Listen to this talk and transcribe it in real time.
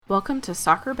Welcome to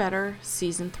Soccer Better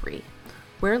Season 3.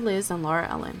 We're Liz and Laura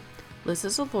Ellen. Liz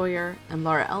is a lawyer and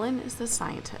Laura Ellen is the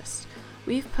scientist.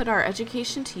 We've put our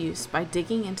education to use by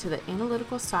digging into the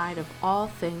analytical side of all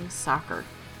things soccer.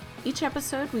 Each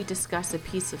episode we discuss a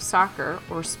piece of soccer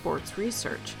or sports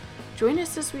research. Join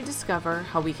us as we discover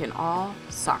how we can all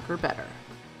soccer better.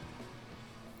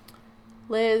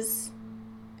 Liz,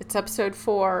 it's episode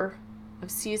 4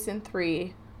 of Season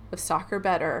 3 of Soccer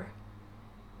Better.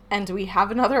 And we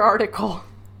have another article.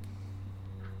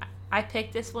 I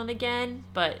picked this one again,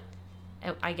 but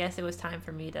I guess it was time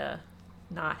for me to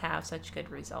not have such good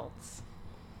results.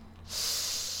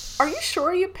 Are you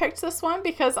sure you picked this one?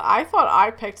 Because I thought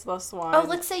I picked this one. Oh,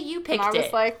 let's say you picked it. And I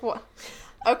was like, what?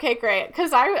 Okay, great.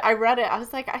 Because I read it. I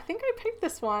was like, I think I picked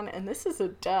this one, and this is a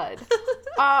dud.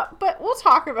 But we'll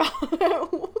talk about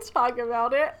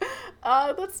it.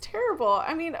 That's terrible.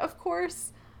 I mean, of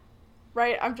course...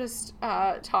 Right, I'm just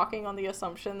talking on the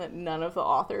assumption that none of the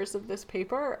authors of this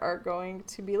paper are going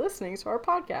to be listening to our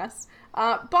podcast.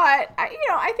 But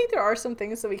I think there are some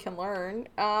things that we can learn,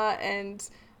 and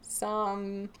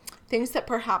some things that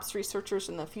perhaps researchers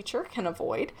in the future can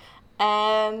avoid.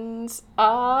 And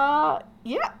yeah.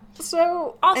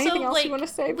 So, also, anything else you want to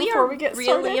say before we get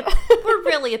started? We're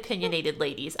really opinionated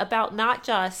ladies about not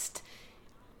just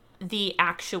the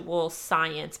actual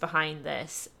science behind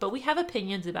this, but we have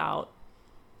opinions about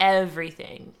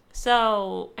everything.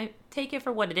 So I take it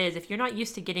for what it is. If you're not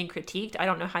used to getting critiqued, I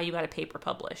don't know how you got a paper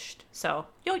published. So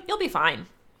you'll be fine.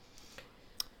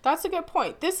 That's a good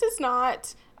point. This is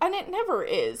not, and it never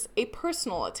is, a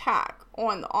personal attack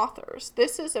on the authors.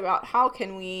 This is about how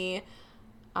can we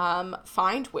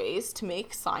find ways to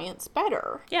make science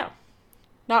better. Yeah.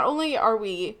 Not only are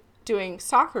we doing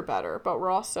soccer better, but we're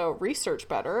also research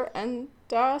better and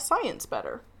science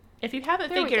better. If you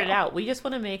haven't figured it out, we just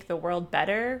want to make the world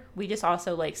better. We just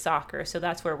also like soccer, so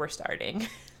that's where we're starting.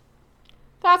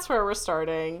 That's where we're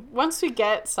starting. Once we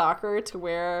get soccer to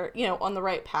where, on the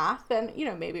right path, then,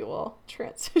 maybe we'll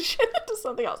transition into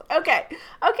something else. Okay,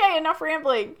 enough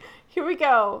rambling. Here we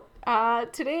go.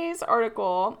 Today's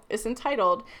article is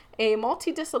entitled, A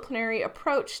Multidisciplinary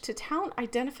Approach to Talent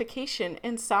Identification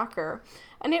in Soccer.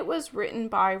 And it was written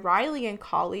by Riley and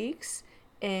colleagues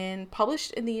and published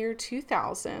in the year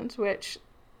 2000, which,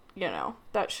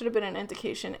 that should have been an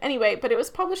indication. Anyway, but it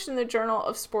was published in the Journal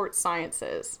of Sports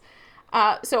Sciences.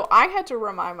 So I had to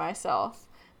remind myself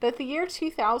that the year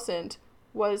 2000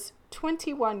 was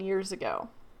 21 years ago.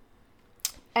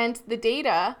 And the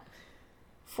data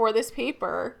for this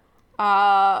paper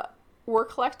were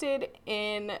collected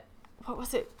in... what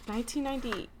was it,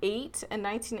 1998 and the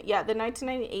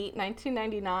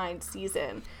 1998-1999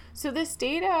 season. So this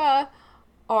data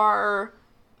are,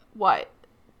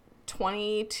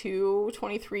 22,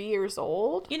 23 years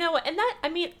old? You know what, and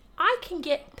I can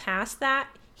get past that.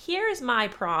 Here's my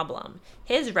problem.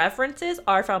 His references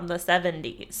are from the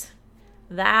 70s.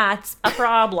 That's a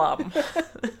problem.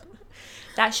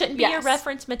 That shouldn't be your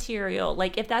reference material.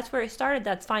 Like, if that's where it started,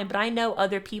 that's fine. But I know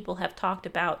other people have talked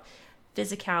about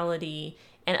physicality,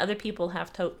 and other people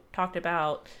have talked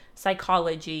about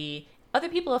psychology. Other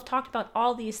people have talked about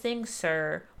all these things,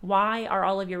 sir. Why are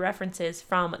all of your references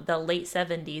from the late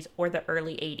 70s or the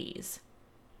early 80s?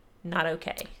 Not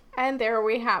okay. And there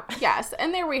we have,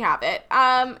 it.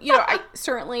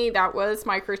 Certainly that was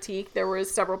my critique. There was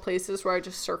several places where I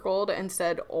just circled and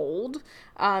said old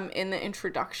in the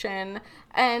introduction.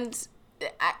 And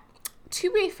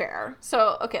to be fair,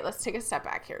 let's take a step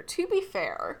back here. To be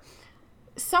fair,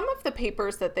 some of the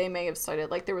papers that they may have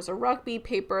cited, like there was a rugby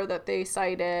paper that they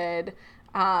cited,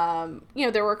 there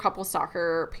were a couple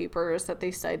soccer papers that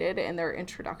they cited in their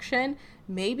introduction.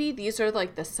 Maybe these are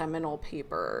like the seminal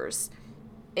papers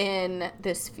in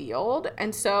this field.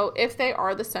 And so if they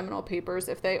are the seminal papers,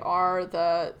 if they are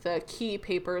the key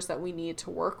papers that we need to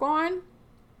work on,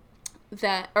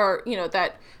 that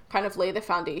kind of lay the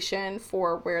foundation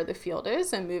for where the field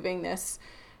is and moving this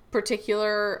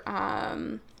particular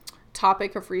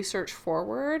topic of research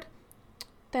forward,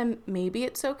 then maybe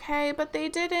it's okay. But they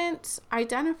didn't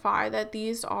identify that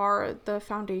these are the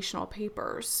foundational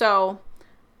papers. So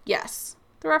yes,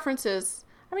 the references,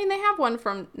 they have one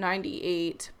from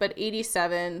 98, but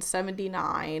 87,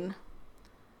 79,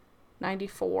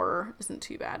 94 isn't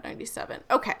too bad. 97.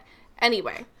 Okay.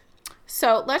 Anyway,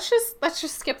 so let's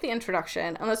just skip the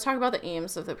introduction and let's talk about the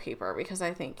aims of the paper, because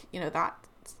I think, that,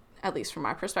 at least from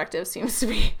my perspective, seems to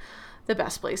be the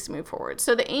best place to move forward.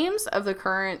 So the aims of the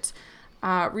current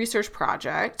research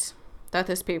project that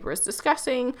this paper is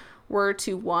discussing were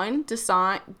to, one,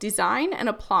 design and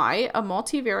apply a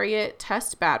multivariate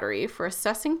test battery for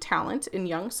assessing talent in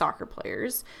young soccer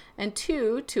players, and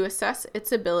two, to assess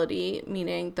its ability,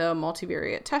 meaning the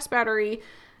multivariate test battery,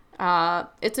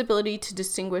 its ability to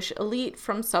distinguish elite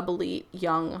from sub-elite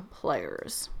young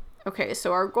players. Okay,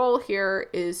 so our goal here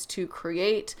is to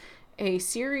create a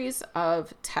series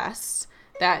of tests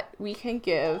that we can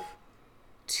give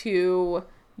to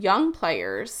young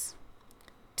players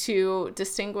to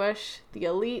distinguish the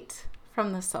elite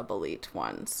from the sub-elite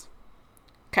ones.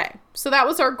 Okay, so that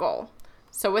was our goal.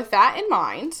 So with that in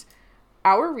mind,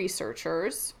 our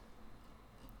researchers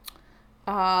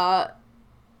found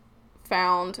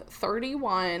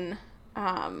 31.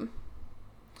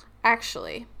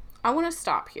 Actually, I want to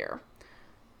stop here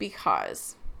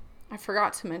because I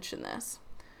forgot to mention this.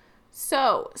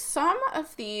 So some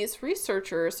of these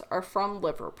researchers are from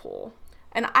Liverpool.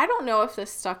 And I don't know if this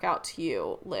stuck out to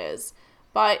you, Liz,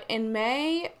 but in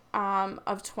May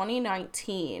of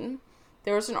 2019,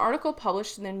 there was an article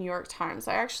published in the New York Times.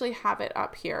 I actually have it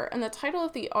up here. And the title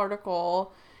of the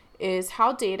article is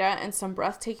How Data and Some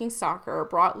Breathtaking Soccer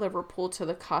Brought Liverpool to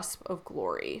the Cusp of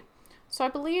Glory. So I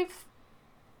believe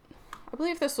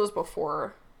this was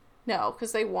before. No,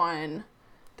 because they won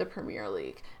the Premier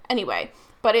League. Anyway,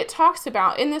 but it talks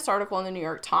about, in this article in the New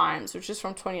York Times, which is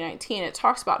from 2019, it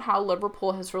talks about how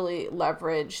Liverpool has really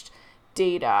leveraged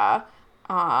data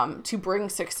to bring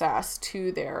success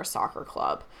to their soccer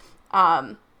club.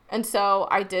 And so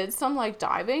I did some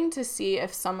diving to see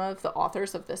if some of the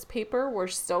authors of this paper were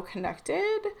still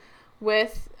connected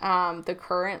with the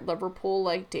current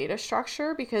Liverpool data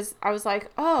structure, because I was like,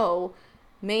 oh,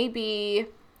 maybe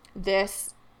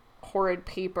this horrid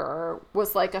paper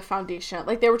was a foundation.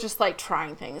 They were just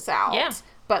trying things out. Yeah.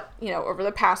 But, over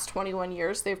the past 21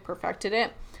 years, they've perfected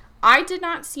it. I did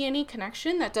not see any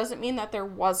connection. That doesn't mean that there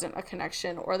wasn't a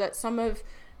connection or that some of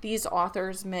these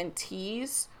authors'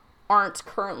 mentees aren't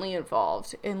currently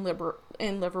involved in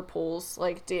Liverpool's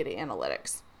data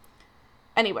analytics.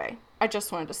 Anyway, I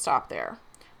just wanted to stop there.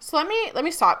 So let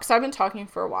me stop because I've been talking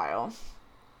for a while.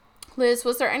 Liz,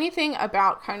 was there anything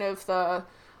about kind of the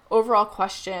overall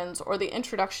questions or the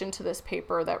introduction to this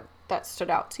paper that stood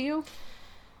out to you?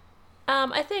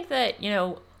 I think that,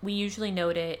 we usually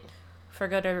note it, for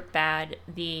good or bad,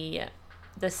 the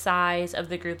size of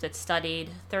the group that's studied.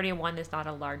 31 is not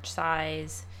a large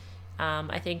size.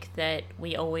 I think that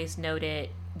we always note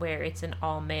it where it's an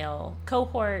all-male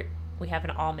cohort. We have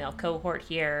an all-male cohort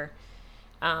here.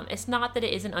 It's not that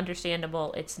it isn't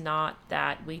understandable. It's not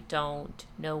that we don't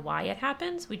know why it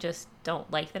happens. We just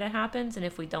don't like that it happens. And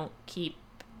if we don't keep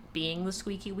being the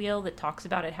squeaky wheel that talks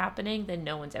about it happening, then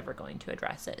no one's ever going to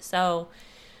address it. So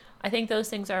I think those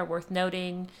things are worth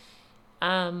noting.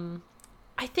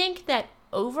 I think that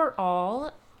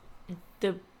overall,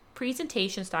 the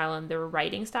presentation style and the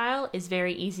writing style is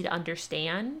very easy to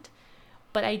understand,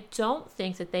 but I don't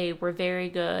think that they were very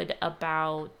good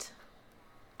about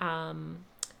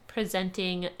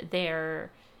presenting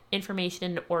their information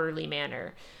in an orderly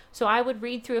manner. So I would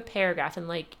read through a paragraph,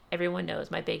 and everyone knows,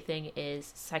 my big thing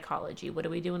is psychology. What are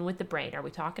we doing with the brain? Are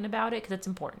we talking about it? Because it's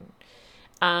important.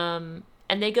 And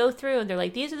they go through and they're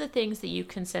like, these are the things that you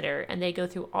consider. And they go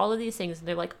through all of these things and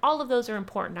they're like, all of those are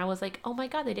important. I was like, oh my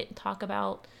God, they didn't talk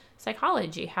about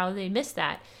psychology. How did they miss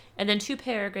that? And then 2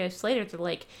 paragraphs later, they're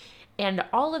like, and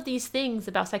all of these things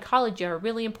about psychology are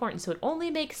really important. So it only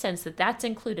makes sense that that's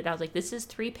included. I was like, this is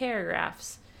 3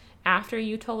 paragraphs after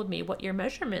you told me what your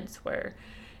measurements were.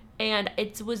 And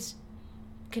it was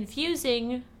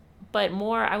confusing, but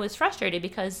more I was frustrated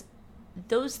because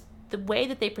the way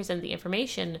that they presented the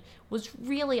information was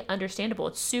really understandable.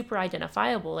 It's super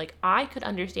identifiable. I could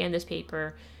understand this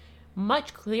paper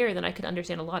much clearer than I could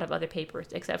understand a lot of other papers,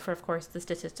 except for, of course, the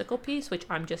statistical piece, which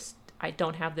I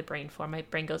don't have the brain for. My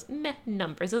brain goes, meh,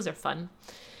 numbers, those are fun.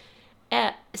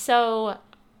 So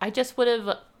I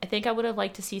think I would have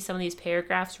liked to see some of these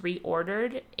paragraphs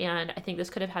reordered, and I think this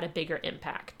could have had a bigger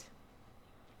impact.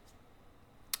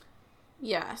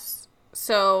 Yes.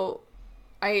 So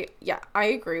I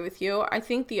agree with you. I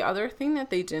think the other thing that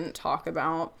they didn't talk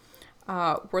about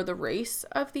were the race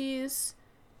of these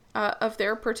of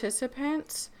their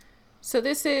participants. So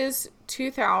this is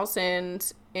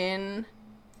 2000 in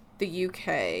the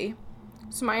UK.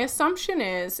 So my assumption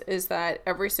is that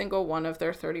every single one of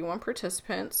their 31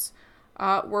 participants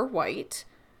were white,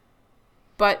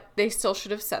 but they still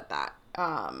should have said that.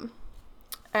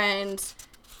 And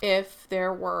if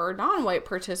there were non-white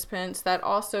participants, that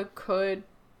also could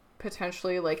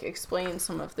potentially explain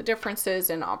some of the differences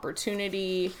in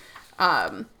opportunity,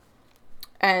 and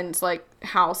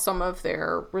how some of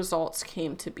their results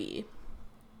came to be.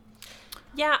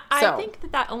 Yeah, I So,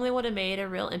 think that only would have made a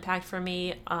real impact for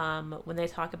me when they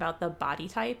talk about the body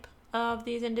type of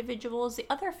these individuals. The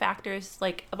other factors,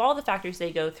 like of all the factors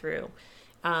they go through,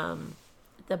 um,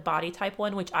 the body type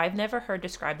one, which I've never heard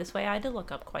described this way, I had to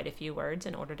look up quite a few words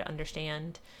in order to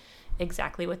understand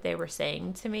exactly what they were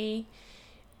saying to me.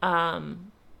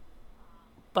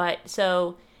 But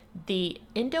so the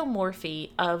endomorphy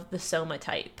of the soma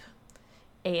type,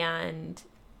 and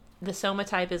the soma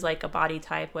type is like a body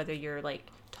type, whether you're like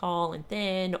tall and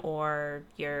thin or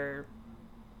you're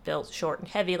built short and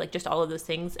heavy, like just all of those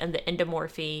things. And the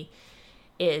endomorphy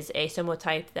is a soma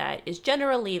type that is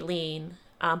generally lean,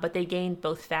 but they gain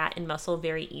both fat and muscle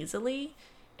very easily.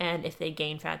 And if they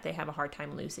gain fat, they have a hard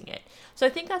time losing it. So I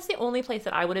think that's the only place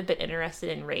that I would have been interested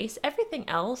in race. Everything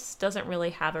else doesn't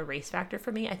really have a race factor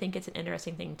for me. I think it's an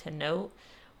interesting thing to note,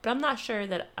 but I'm not sure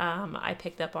that I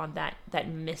picked up on that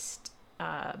missed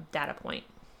data point.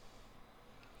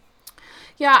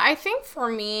 yeah, I think for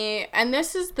me, and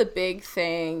this is the big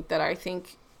thing that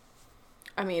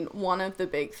one of the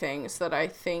big things that I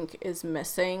think is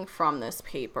missing from this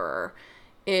paper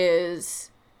is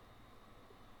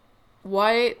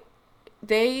what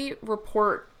they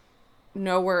report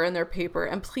nowhere in their paper.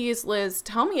 And please, Liz,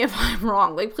 tell me if I'm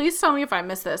wrong. Like, please tell me if I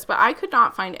missed this, but I could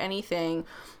not find anything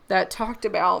that talked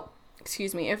about,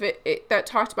 that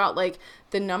talked about like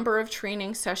the number of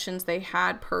training sessions they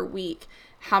had per week.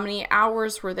 How many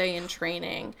hours were they in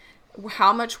training?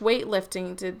 How much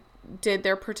weightlifting did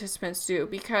their participants do?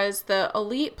 Because the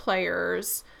elite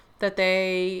players that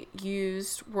they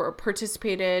used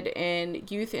participated in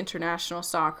youth international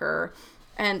soccer,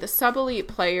 and the sub-elite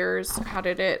players, how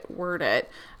did it word it,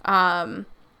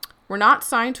 were not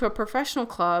signed to a professional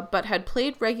club but had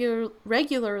played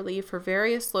regularly for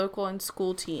various local and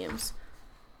school teams.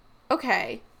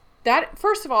 Okay, that,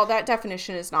 first of all, that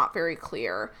definition is not very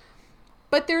clear.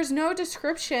 But there's no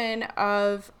description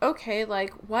of, okay,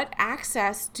 like, what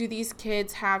access do these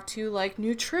kids have to, like,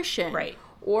 nutrition? Right.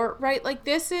 Or, right, like,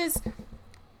 there's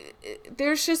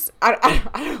just, I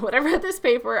don't know, when I read this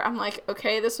paper, I'm like,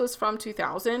 okay, this was from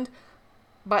 2000,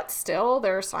 but still,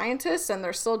 they're scientists, and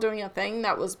they're still doing a thing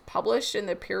that was published in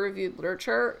the peer-reviewed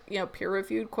literature,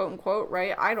 peer-reviewed, quote-unquote,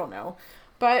 right? I don't know.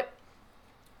 But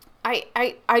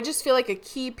I just feel like a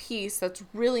key piece that's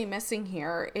really missing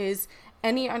here is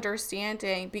any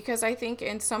understanding, because I think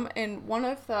in one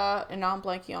of the, and now I'm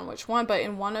blanking on which one, but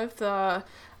in one of the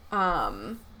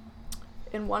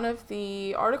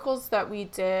articles that we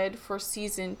did for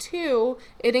season 2,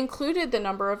 it included the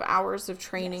number of hours of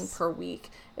training per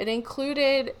week. It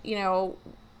included,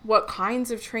 what kinds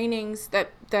of trainings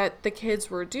that the kids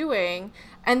were doing.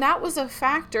 And that was a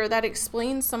factor that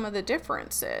explains some of the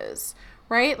differences,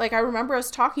 right? Like, I remember us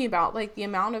talking about, like, the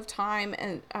amount of time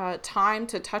and time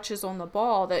to touches on the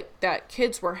ball that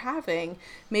kids were having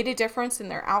made a difference in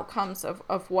their outcomes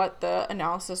of what the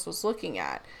analysis was looking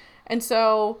at. And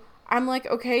so I'm like,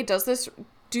 okay,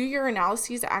 do your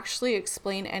analyses actually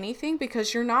explain anything?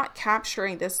 Because you're not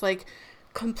capturing this, like,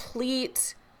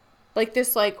 complete, like,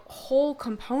 this, like, whole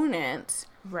component.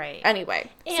 Right. Anyway,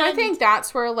 so I think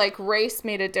that's where, like, race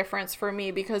made a difference for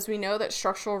me, because we know that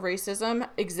structural racism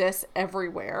exists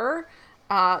everywhere.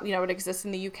 It exists in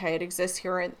the UK, it exists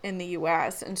here in the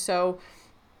US. And so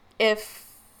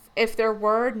if there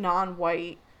were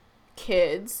non-white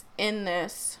kids in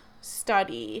this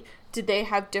study, did they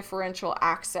have differential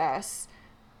access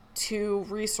to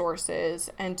resources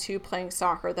and to playing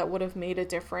soccer that would have made a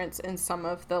difference in some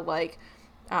of the, like,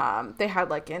 they had,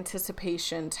 like,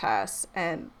 anticipation tests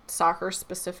and soccer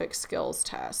specific skills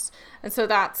tests. And so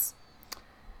that's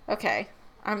okay.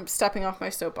 I'm stepping off my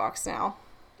soapbox now.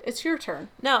 It's your turn.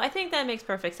 No, I think that makes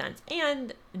perfect sense.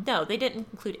 And no, they didn't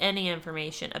include any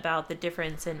information about the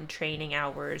difference in training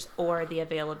hours or the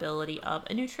availability of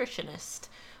a nutritionist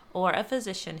or a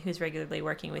physician who's regularly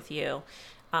working with you.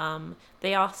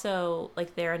 They also,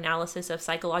 like, their analysis of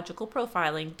psychological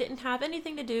profiling didn't have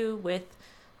anything to do with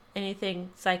anything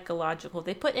psychological.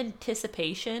 They put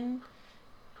anticipation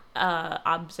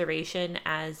observation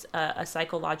as a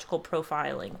psychological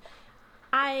profiling.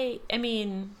 I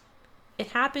mean, it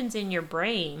happens in your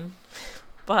brain,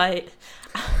 but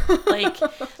like,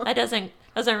 that doesn't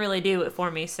really do it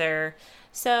for me, sir.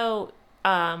 So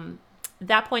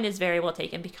that point is very well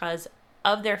taken, because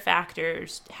of their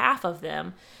factors, half of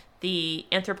them, the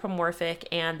anthropomorphic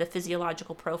and the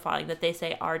physiological profiling that they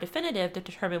say are definitive to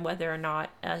determine whether or not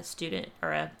a student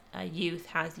or a youth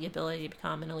has the ability to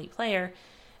become an elite player.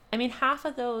 I mean, half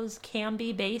of those can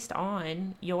be based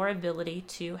on your ability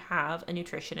to have a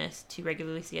nutritionist, to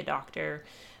regularly see a doctor,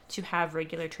 to have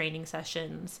regular training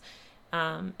sessions.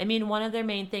 I mean, one of their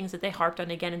main things that they harped on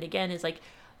again and again is, like,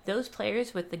 those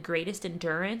players with the greatest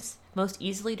endurance, most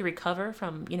easily to recover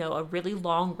from, a really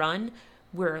long run,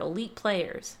 were elite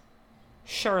players.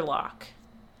 Sherlock,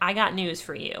 I got news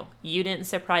for you. You didn't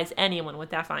surprise anyone with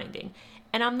that finding.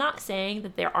 And I'm not saying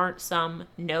that there aren't some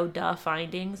no-duh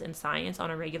findings in science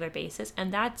on a regular basis,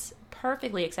 and that's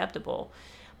perfectly acceptable.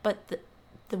 But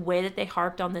the way that they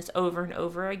harped on this over and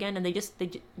over again, and they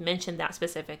mentioned that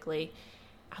specifically,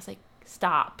 I was like,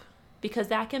 stop. Because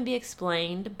that can be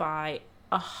explained by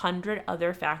 100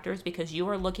 other factors, because you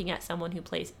are looking at someone who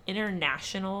plays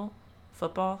international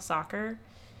football, soccer,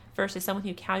 versus someone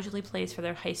who casually plays for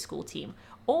their high school team,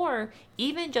 or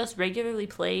even just regularly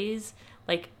plays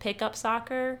like pickup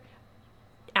soccer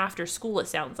after school. It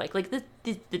sounds like the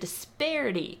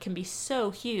disparity can be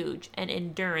so huge, and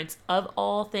endurance, of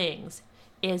all things,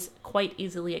 is quite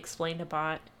easily explained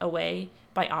away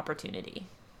by opportunity.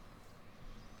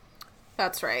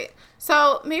 That's right.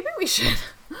 So maybe we should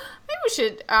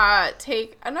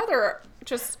take another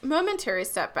just momentary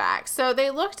step back. So they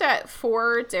looked at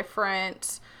 4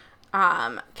 different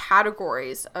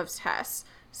categories of tests.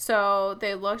 So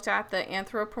they looked at the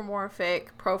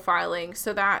anthropomorphic profiling.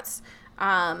 So that's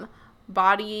height,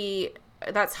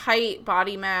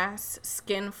 body mass,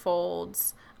 skin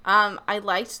folds. I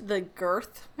liked the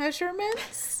girth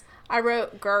measurements. I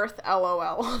wrote girth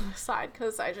LOL on the side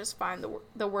because I just find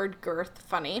the word girth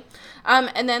funny.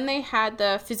 And then they had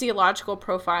the physiological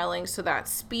profiling. So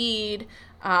that's speed,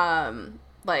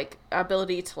 like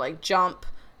ability to like jump,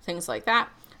 things like that.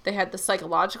 They had the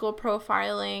psychological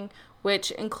profiling,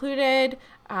 which included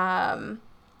anxiety,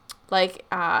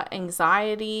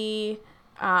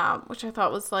 which I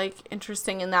thought was like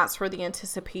interesting, and that's where the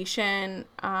anticipation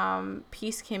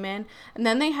piece came in. And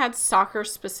then they had soccer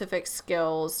specific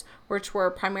skills, which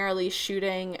were primarily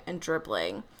shooting and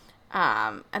dribbling.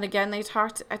 And again, they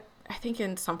talked, I think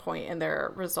in some point in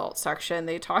their results section,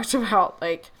 they talked about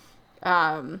like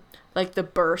the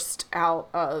burst out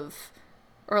of,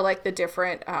 or like the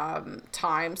different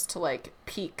times to like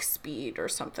peak speed or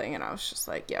something. And I was just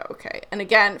like, yeah, okay. And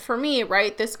again, for me,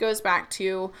 right, this goes back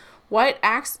to what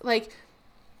acts like,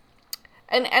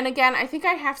 and again, I think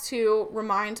I have to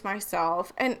remind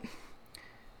myself, and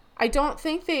I don't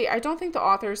think the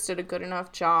authors did a good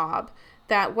enough job,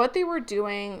 that what they were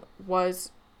doing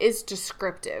is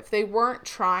descriptive. They weren't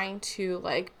trying to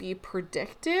like be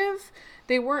predictive.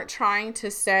 They weren't trying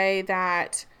to say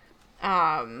that,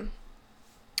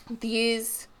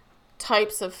 these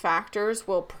types of factors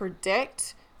will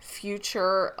predict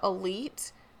future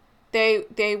elite.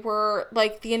 They were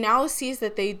like, the analyses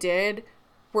that they did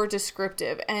were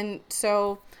descriptive. And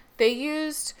so they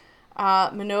used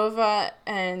MANOVA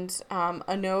and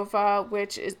ANOVA,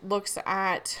 which looks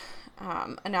at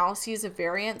analyses of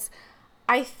variance.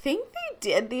 I think they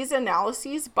did these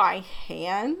analyses by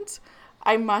hand,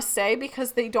 I must say,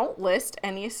 because they don't list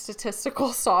any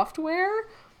statistical software,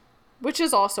 which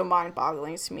is also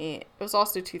mind-boggling to me. It was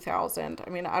also 2000. I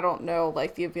mean, I don't know,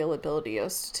 like, the availability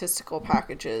of statistical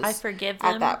packages. I forgive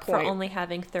them for only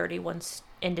having 31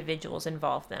 individuals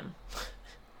involve them.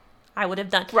 I would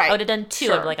have done 2.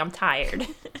 Sure. I'd be like, I'm tired.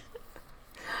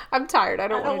 I'm tired. I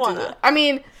don't want to do that. I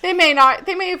mean, they may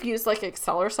have used, like,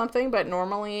 Excel or something, but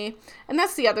normally, and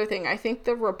that's the other thing. I think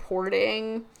the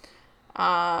reporting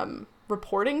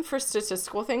for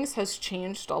statistical things has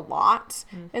changed a lot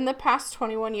in the past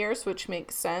 21 years, which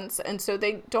makes sense. And so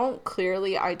they don't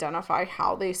clearly identify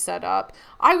how they set up.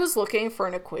 I was looking for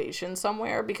an equation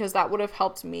somewhere because that would have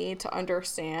helped me to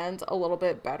understand a little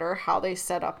bit better how they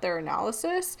set up their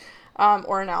analysis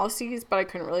or analyses, but I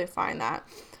couldn't really find that.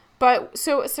 But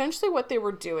so essentially what they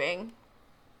were doing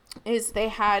is they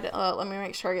had, let me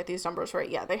make sure I get these numbers right.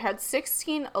 Yeah, they had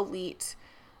 16 elite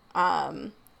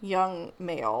young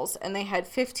males, and they had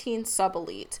 15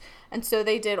 sub-elite. And so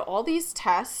they did all these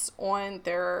tests on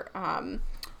their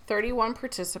 31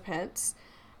 participants.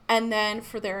 And then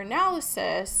for their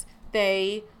analysis,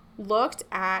 they looked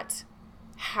at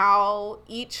how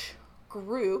each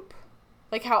group,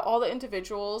 like how all the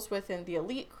individuals within the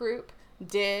elite group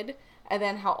did, and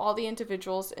then how all the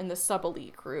individuals in the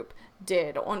sub-elite group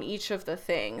did on each of the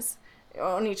things,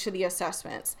 on each of the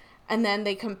assessments. And then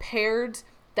they compared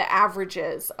the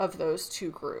averages of those two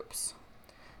groups.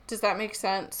 Does that make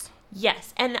sense?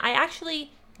 Yes, and I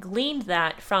actually gleaned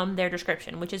that from their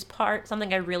description, which is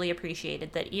something I really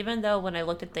appreciated, that even though when I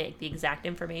looked at the exact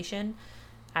information,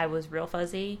 I was real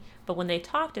fuzzy, but when they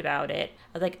talked about it,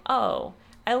 I was like, oh,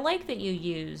 I like that you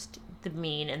used the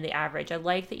mean and the average. I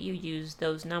like that you used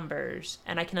those numbers,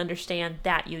 and I can understand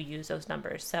that you use those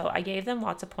numbers. So I gave them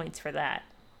lots of points for that.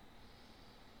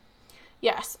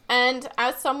 Yes. And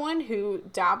as someone who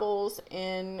dabbles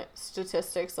in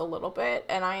statistics a little bit,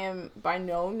 and I am by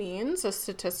no means a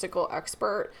statistical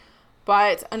expert,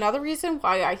 but another reason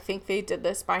why I think they did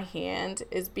this by hand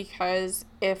is because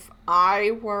if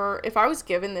I was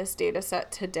given this data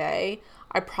set today,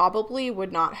 I probably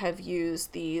would not have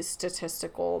used these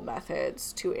statistical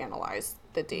methods to analyze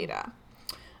the data.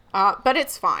 But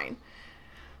it's fine.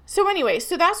 So anyway,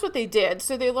 so that's what they did.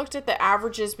 So they looked at the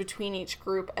averages between each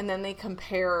group, and then they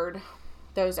compared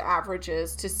those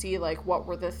averages to see like what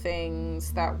were the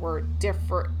things that were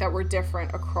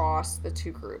different across the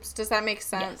two groups. Does that make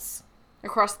sense? Yes.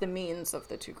 Across the means of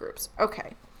the two groups.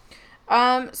 Okay.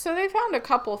 So they found a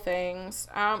couple things.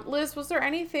 Liz, was there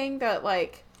anything that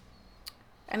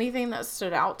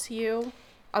stood out to you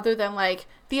other than like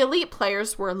the elite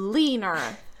players were leaner?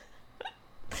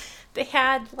 They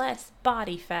had less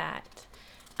body fat,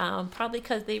 probably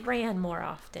because they ran more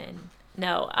often.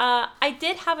 No, I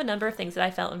did have a number of things that I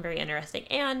felt very interesting,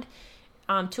 and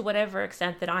to whatever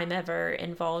extent that I'm ever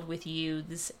involved with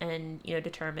youths and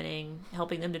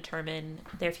helping them determine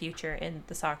their future in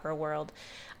the soccer world,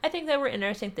 I think there were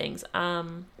interesting things.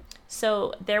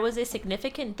 So there was a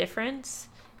significant difference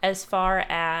as far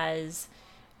as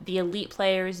the elite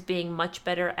players being much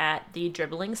better at the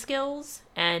dribbling skills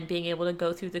and being able to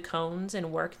go through the cones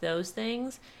and work those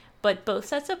things. But both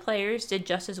sets of players did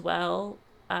just as well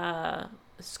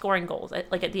scoring goals,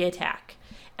 like at the attack.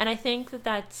 And I think that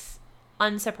that's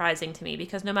unsurprising to me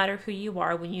because no matter who you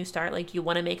are, when you start, like you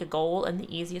want to make a goal, and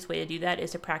the easiest way to do that is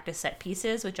to practice set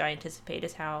pieces, which I anticipate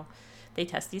is how they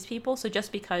test these people. So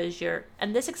just because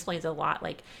and this explains a lot,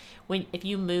 like if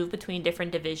you move between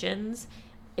different divisions,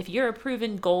 if you're a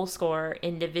proven goal scorer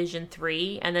in Division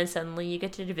 3 and then suddenly you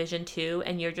get to Division 2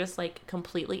 and you're just like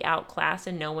completely outclassed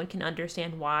and no one can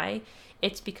understand why,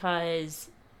 it's because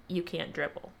you can't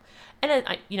dribble. And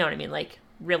you know what I mean? Like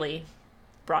really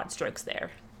broad strokes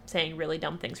there, saying really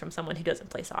dumb things from someone who doesn't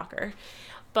play soccer.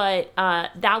 But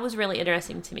that was really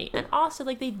interesting to me. And also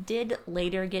like they did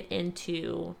later get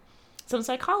into some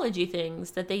psychology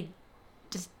things that they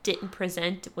just didn't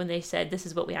present when they said this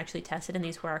is what we actually tested and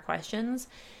these were our questions.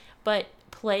 But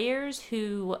players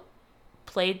who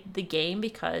played the game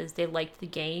because they liked the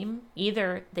game,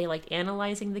 either they liked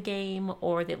analyzing the game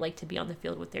or they liked to be on the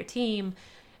field with their team,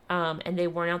 and they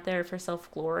weren't out there for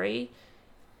self-glory,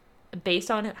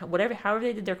 based on however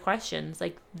they did their questions,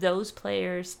 like those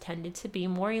players tended to be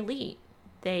more elite.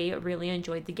 They really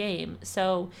enjoyed the game.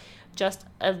 So just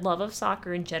a love of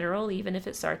soccer in general, even if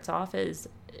it starts off as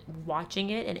watching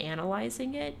it and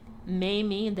analyzing it, may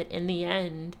mean that in the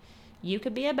end you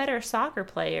could be a better soccer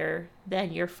player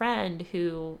than your friend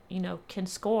who can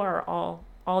score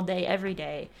all day every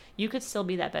day. You could still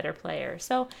be that better player.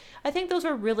 So I think those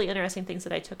were really interesting things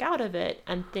that I took out of it,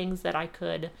 and things that I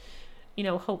could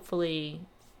hopefully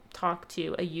talk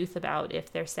to a youth about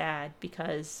if they're sad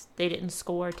because they didn't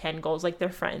score 10 goals like their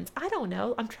friends. I don't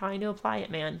know, I'm trying to apply it,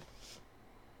 man.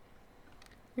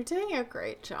 You're doing a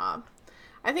great job.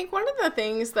 I think one of the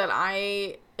things that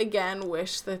I, again,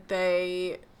 wish that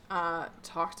they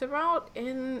talked about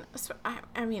in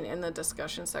the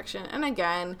discussion section, and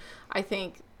again, I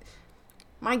think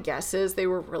my guess is they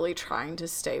were really trying to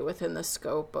stay within the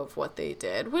scope of what they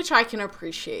did, which I can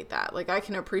appreciate that. Like, I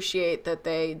can appreciate that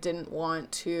they didn't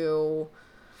want to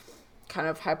kind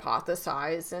of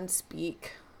hypothesize and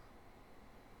speak.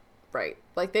 Right.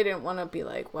 Like, they didn't want to be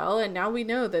like, well, and now we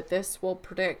know that this will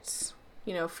predict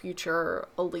future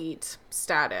elite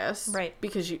status, right?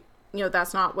 Because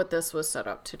that's not what this was set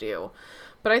up to do.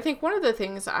 But I think one of the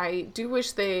things I do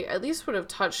wish they at least would have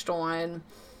touched on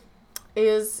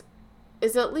is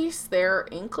at least their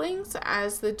inklings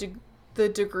as the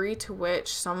degree to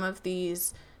which some of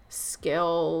these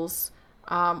skills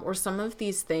or some of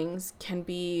these things can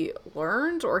be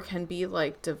learned or can be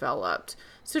like developed.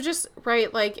 So just,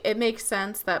 right, like it makes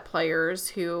sense that players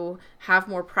who have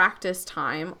more practice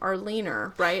time are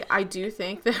leaner, right? I do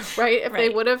think that, right, if they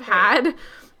would have had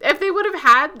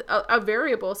a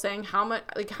variable saying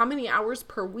how many hours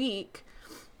per week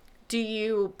do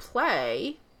you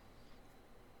play,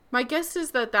 my guess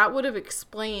is that would have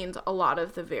explained a lot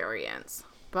of the variance.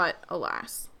 But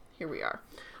alas, here we are.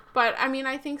 But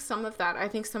I think some of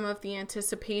the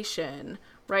anticipation,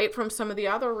 right, from some of the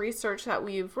other research that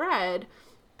we've read,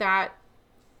 that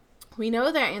we know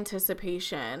that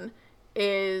anticipation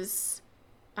is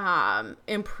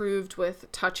improved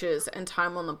with touches and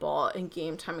time on the ball and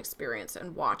game time experience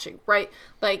and watching, right?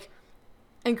 Like,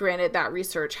 and granted, that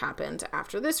research happened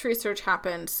after this research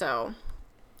happened, so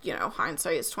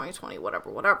hindsight is 2020,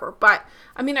 whatever. But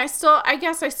I mean, I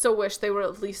guess I still wish they would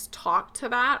at least talk to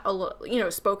that a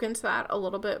little, spoken to that a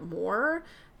little bit more,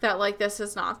 that like, this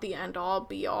is not the end all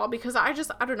be all, because I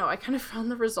don't know. I kind of found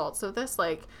the results of this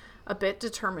like a bit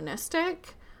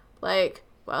deterministic, like,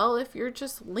 well, if you're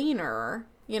just leaner,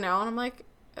 and I'm like,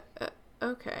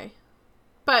 okay.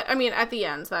 But I mean, at the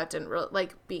end, that didn't really,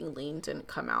 like, being lean didn't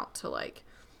come out to like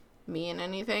mean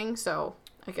anything. So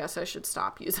I guess I should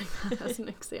stop using that as an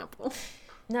example.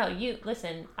 No,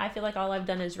 listen, I feel like all I've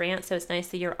done is rant, so it's nice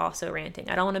that you're also ranting.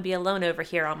 I don't want to be alone over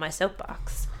here on my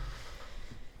soapbox.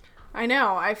 I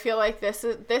know. I feel like this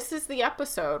is the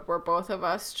episode where both of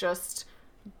us just,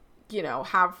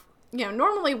 have,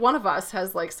 normally one of us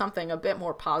has like something a bit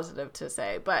more positive to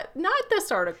say, but not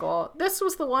this article. This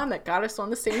was the one that got us on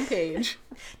the same page.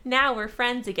 Now we're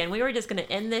friends again. We were just going to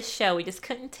end this show. We just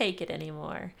couldn't take it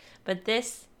anymore. But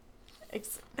this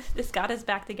got us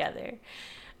back together.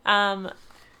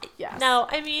 Yes. No,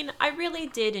 I mean, I really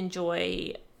did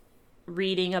enjoy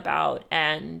reading about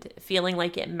and feeling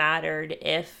like it mattered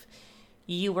if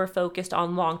you were focused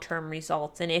on long-term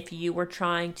results and if you were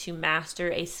trying to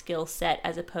master a skill set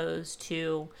as opposed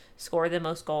to score the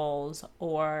most goals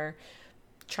or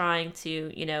trying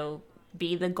to,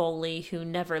 be the goalie who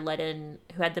never who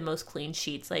had the most clean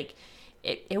sheets. Like,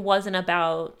 it wasn't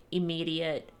about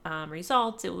immediate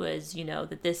results. It was,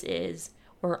 that this is,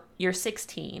 or you're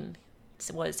 16,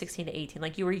 was 16 to 18.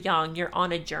 Like, you were young, you're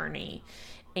on a journey.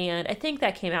 And I think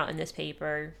that came out in this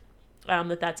paper,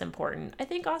 that's important. I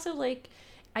think also, like,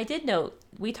 I did note,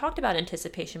 we talked about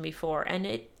anticipation before,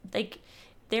 and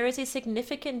there is a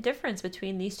significant difference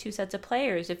between these two sets of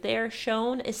players. If they are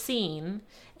shown a scene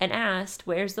and asked,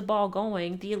 where's the ball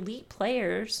going? The elite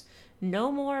players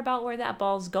know more about where that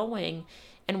ball's going.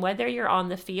 And whether you're on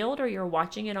the field or you're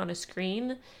watching it on a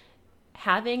screen,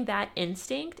 having that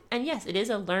instinct, and yes, it is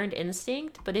a learned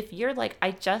instinct, but if you're like,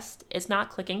 it's not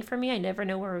clicking for me, I never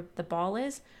know where the ball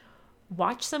is,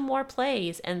 watch some more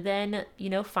plays and then,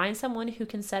 find someone who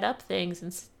can set up things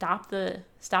and stop the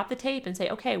tape and say,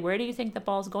 okay, where do you think the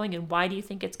ball's going and why do you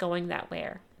think it's going that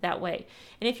way?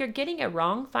 And if you're getting it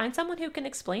wrong, find someone who can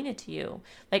explain it to you.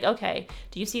 Like, okay,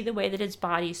 do you see the way that his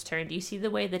body's turned? Do you see the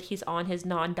way that he's on his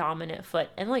non-dominant foot?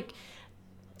 And like,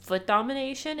 foot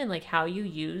domination and like how you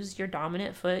use your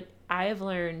dominant foot, I have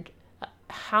learned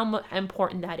how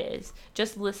important that is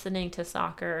just listening to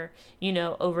soccer,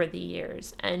 over the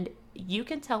years. And you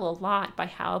can tell a lot by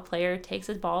how a player takes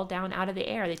a ball down out of the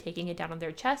air. Are they taking it down on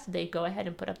their chest? They go ahead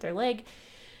and put up their leg.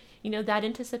 That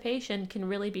anticipation can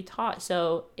really be taught.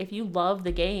 So if you love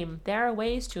the game, there are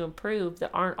ways to improve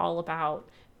that aren't all about,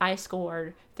 I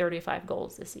scored 35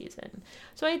 goals this season.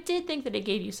 So I did think that it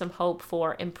gave you some hope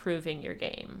for improving your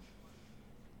game.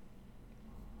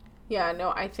 Yeah,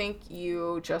 no, I think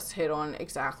you just hit on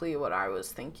exactly what I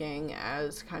was thinking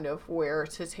as kind of where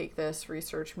to take this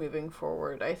research moving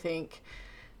forward. I think,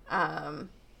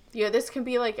 this can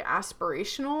be like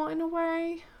aspirational in a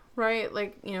way, right?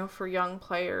 Like, for young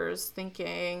players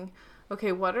thinking,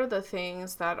 okay, what are the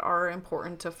things that are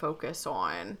important to focus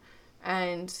on?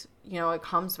 And, it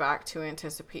comes back to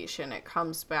anticipation. It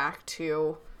comes back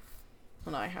to,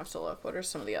 well, I have to look. What are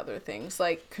some of the other things?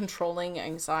 Like controlling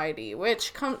anxiety,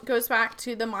 which goes back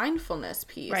to the mindfulness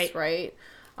piece, right?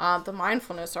 The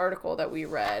mindfulness article that we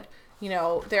read.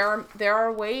 There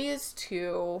are ways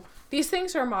to, these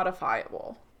things are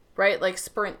modifiable, right? Like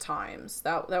sprint times.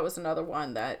 That was another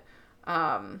one that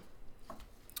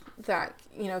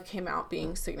came out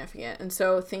being significant. And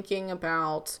so thinking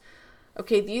about,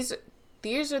 okay, these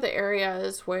are the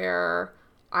areas where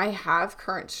I have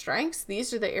current strengths.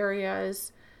 These are the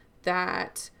areas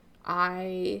that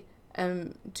I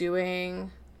am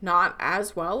doing not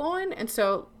as well on. And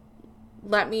so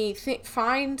let me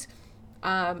train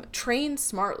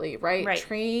smartly, right?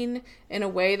 Train in a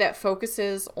way that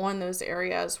focuses on those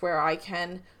areas where I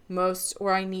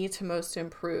need to most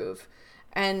improve.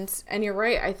 And you're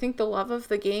right. I think the love of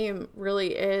the game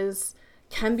really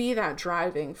can be that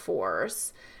driving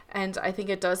force. And I think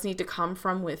it does need to come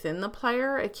from within the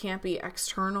player. It can't be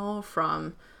external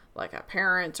from like a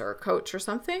parent or a coach or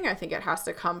something. I think it has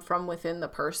to come from within the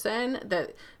person,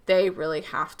 that they really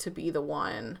have to be the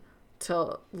one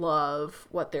to love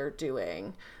what they're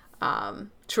doing, to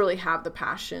really have the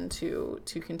passion to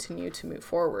continue to move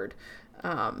forward.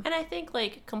 And I think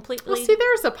like completely... Well, see,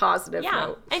 there's a positive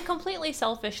note. And completely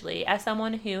selfishly, as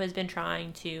someone who has been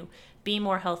trying to be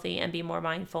more healthy and be more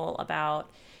mindful about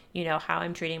how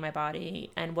I'm treating my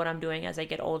body and what I'm doing as I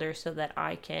get older so that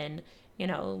I can,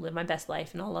 live my best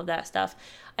life and all of that stuff.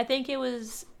 I think it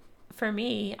was, for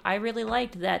me, I really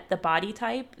liked that the body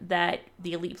type that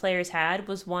the elite players had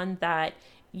was one that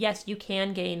yes, you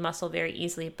can gain muscle very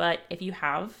easily, but if you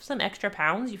have some extra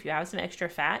pounds, if you have some extra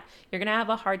fat, you're going to have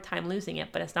a hard time losing it,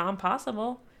 but it's not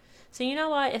impossible. So you know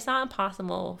what? It's not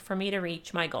impossible for me to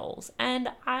reach my goals. And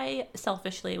I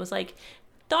selfishly was like,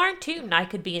 darn tootin', I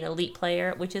could be an elite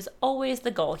player, which is always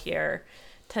the goal here,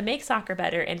 to make soccer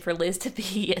better and for Liz to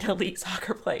be an elite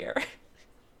soccer player.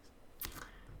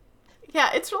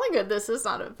 Yeah, it's really good this is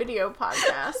not a video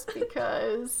podcast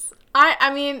because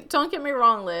I mean, don't get me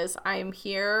wrong, Liz. I am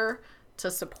here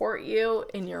to support you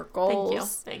in your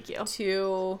goals. Thank you.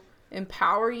 To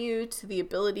empower you to the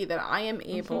ability that I am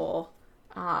able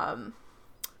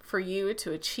for you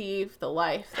to achieve the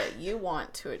life that you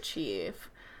want to achieve.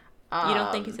 You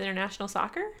don't think it's international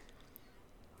soccer?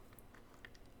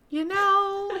 You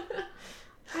know,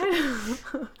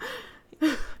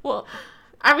 Well,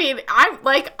 I mean,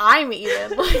 I'm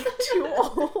even like too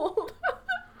old.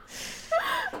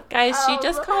 Guys, she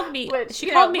just called me. She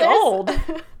yeah, called me Liz- old.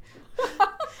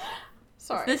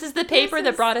 Sorry. This is the paper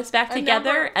that brought us back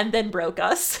together and then broke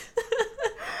us.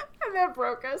 And then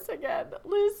broke us again.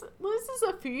 Liz is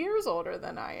a few years older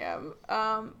than I am,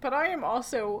 but I am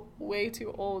also way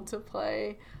too old to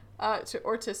play,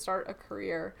 to start a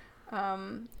career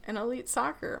in elite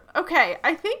soccer. Okay,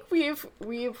 I think we've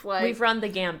run the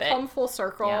gambit. Come full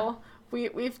circle. Yeah.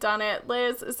 We've done it.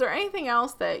 Liz, is there anything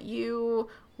else that you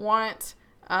want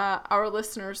our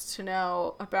listeners to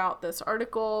know about this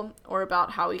article or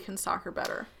about how we can soccer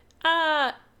better?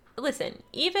 Listen,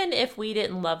 even if we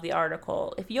didn't love the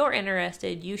article, if you're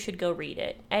interested, you should go read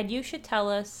it. And you should tell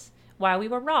us why we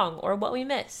were wrong or what we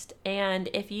missed. And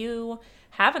if you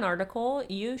have an article,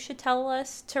 you should tell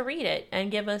us to read it and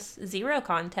give us zero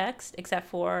context, except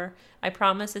for, I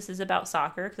promise this is about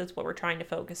soccer, because that's what we're trying to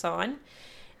focus on.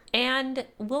 And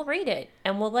we'll read it,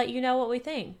 and we'll let you know what we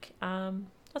think.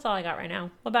 That's all I got right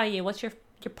now. What about you? What's your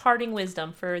parting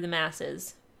wisdom for the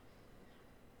masses?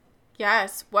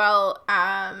 Yes. Well,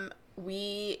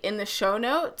 in the show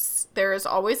notes, there is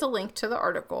always a link to the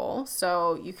article,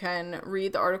 so you can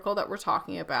read the article that we're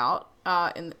talking about.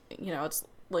 It's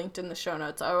linked in the show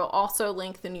notes. I will also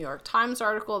link the New York Times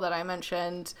article that I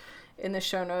mentioned in the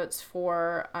show notes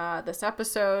for this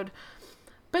episode.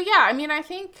 But yeah, I mean, I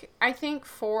think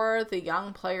for the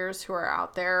young players who are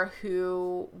out there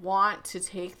who want to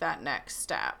take that next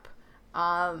step,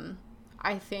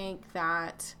 I think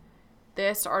that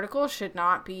this article should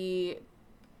not be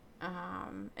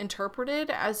interpreted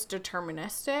as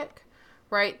deterministic,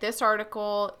 right? This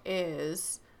article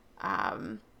is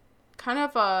kind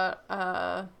of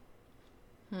a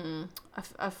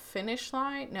finish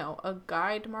line? No, a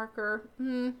guide marker.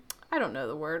 I don't know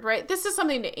the word, right? This is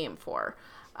something to aim for.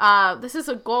 This is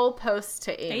a goalpost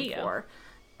to aim for.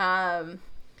 And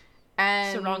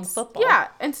it's the wrong football. Yeah,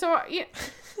 and so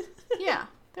yeah,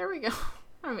 there we go.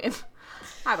 I mean,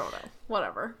 I don't know.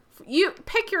 Whatever. You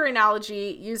pick your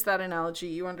analogy, use that analogy.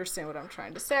 You understand what I'm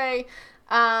trying to say.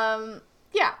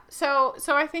 Yeah. So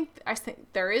I think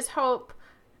there is hope.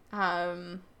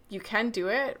 You can do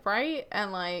it, right?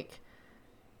 And I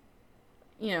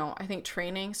think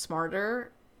training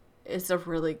smarter is a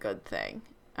really good thing.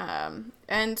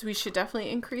 And we should definitely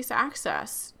increase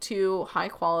access to high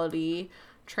quality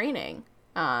training,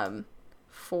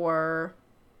 for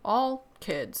all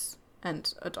kids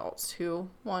and adults who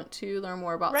want to learn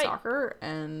more about soccer,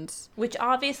 and which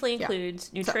obviously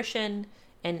includes nutrition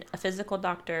and a physical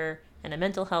doctor and a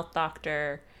mental health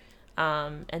doctor,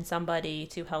 and somebody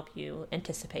to help you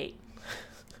anticipate.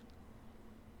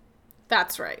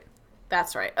 That's right.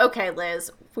 Okay,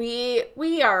 Liz, we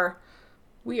are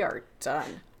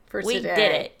done for today. We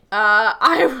did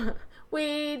it.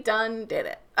 We done did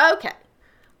it. Okay.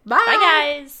 Bye. Bye,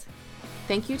 guys.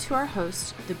 Thank you to our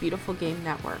host, the Beautiful Game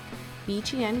Network.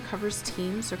 BGN covers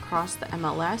teams across the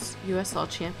MLS, USL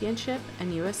Championship,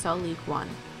 and USL League One.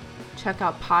 Check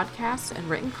out podcasts and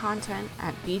written content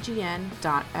at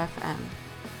bgn.fm.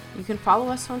 You can follow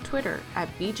us on Twitter at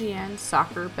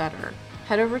BGNSoccerBetter.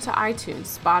 Head over to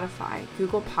iTunes, Spotify,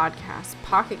 Google Podcasts,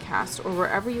 Pocket Casts, or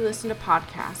wherever you listen to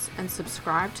podcasts, and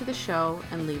subscribe to the show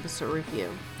and leave us a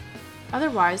review.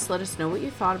 Otherwise, let us know what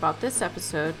you thought about this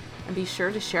episode and be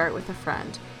sure to share it with a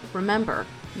friend. Remember,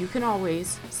 you can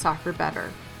always soccer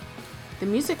better. The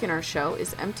music in our show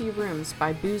is Empty Rooms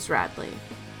by Booze Radley.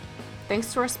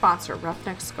 Thanks to our sponsor,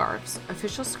 Roughneck Scarves,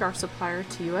 official scarf supplier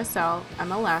to USL,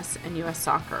 MLS, and US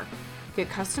Soccer. Get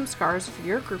custom scarves for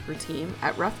your group or team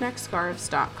at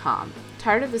roughneckscarves.com.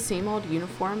 Tired of the same old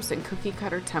uniforms and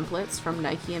cookie-cutter templates from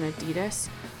Nike and Adidas?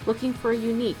 Looking for a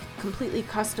unique, completely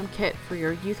custom kit for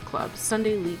your youth club,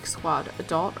 Sunday league squad,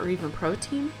 adult, or even pro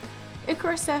team?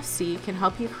 Icarus FC can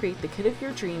help you create the kit of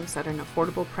your dreams at an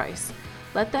affordable price.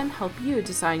 Let them help you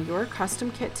design your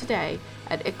custom kit today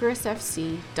at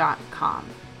IcarusFC.com.